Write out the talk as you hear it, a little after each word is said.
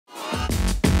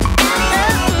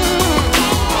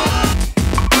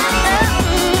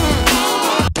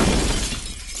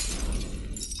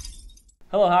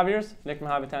Hello hobbyers, Nick from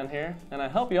HobbyTown here, and I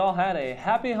hope you all had a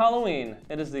happy Halloween.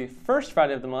 It is the first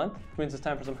Friday of the month, which means it's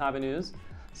time for some hobby news.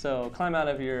 So climb out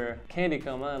of your candy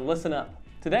coma and listen up.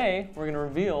 Today, we're going to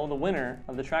reveal the winner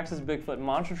of the Traxxas Bigfoot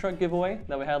monster truck giveaway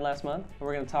that we had last month. And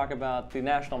we're going to talk about the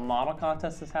national model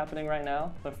contest that's happening right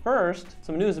now. But first,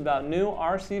 some news about new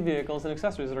RC vehicles and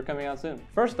accessories that are coming out soon.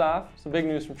 First off, some big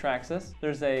news from Traxxas.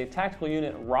 There's a tactical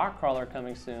unit rock crawler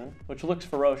coming soon, which looks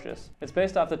ferocious. It's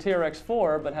based off the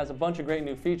TRX-4, but has a bunch of great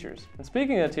new features. And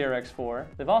speaking of the TRX-4,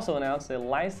 they've also announced a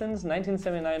licensed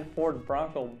 1979 Ford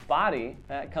Bronco body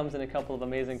that comes in a couple of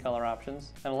amazing color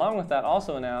options. And along with that,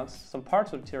 also announced some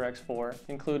parts of TRX-4,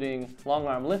 including long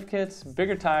arm lift kits,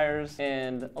 bigger tires,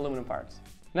 and aluminum parts.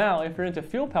 Now, if you're into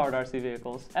fuel-powered RC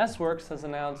vehicles, SWorkz has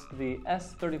announced the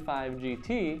S35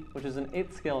 GT, which is an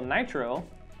 8th scale Nitro.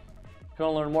 If you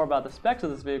want to learn more about the specs of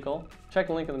this vehicle, check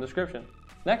the link in the description.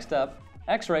 Next up,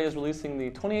 XRAY is releasing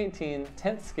the 2018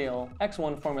 10th scale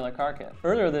X1 Formula car kit.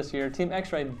 Earlier this year, Team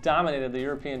XRAY dominated the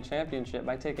European Championship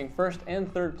by taking first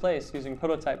and third place using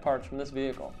prototype parts from this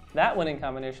vehicle. That winning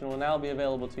combination will now be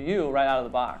available to you right out of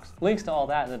the box. Links to all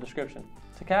that in the description.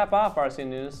 To cap off RC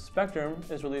news, Spectrum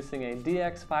is releasing a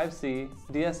DX5C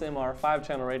DSMR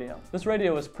 5-channel radio. This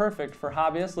radio is perfect for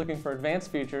hobbyists looking for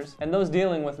advanced features and those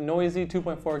dealing with noisy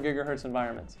 2.4 GHz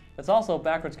environments. It's also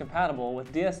backwards compatible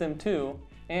with DSM2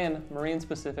 and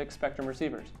marine-specific Spectrum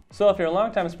receivers. So if you're a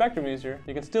longtime Spectrum user,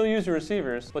 you can still use your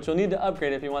receivers, but you'll need to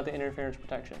upgrade if you want the interference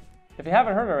protection. If you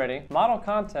haven't heard already, model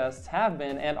contests have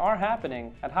been and are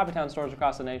happening at HobbyTown stores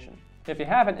across the nation. If you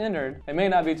haven't entered, it may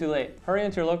not be too late. Hurry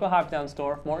into your local HobbyTown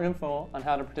store for more info on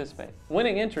how to participate.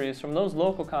 Winning entries from those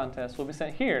local contests will be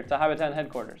sent here to HobbyTown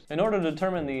headquarters. In order to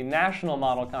determine the national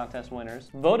model contest winners,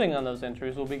 voting on those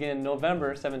entries will begin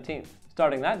November 17th.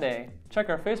 Starting that day, check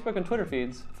our Facebook and Twitter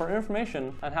feeds for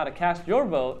information on how to cast your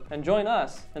vote and join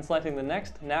us in selecting the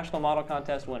next national model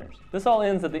contest winners. This all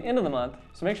ends at the end of the month,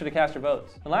 so make sure to cast your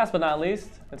votes. And last but not least,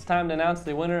 it's time to announce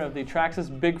the winner of the Traxxas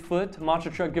Bigfoot monster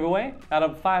truck giveaway. Out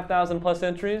of 5,000 plus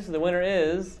entries, the winner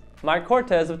is Mike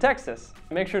Cortez of Texas.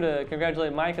 Make sure to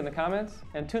congratulate Mike in the comments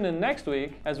and tune in next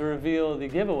week as we reveal the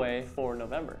giveaway for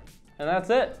November. And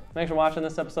that's it. Thanks for watching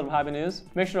this episode of Hobby News.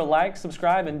 Make sure to like,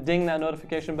 subscribe, and ding that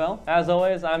notification bell. As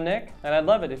always, I'm Nick, and I'd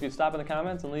love it if you'd stop in the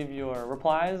comments and leave your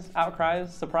replies,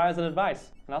 outcries, surprise, and advice.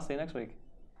 And I'll see you next week.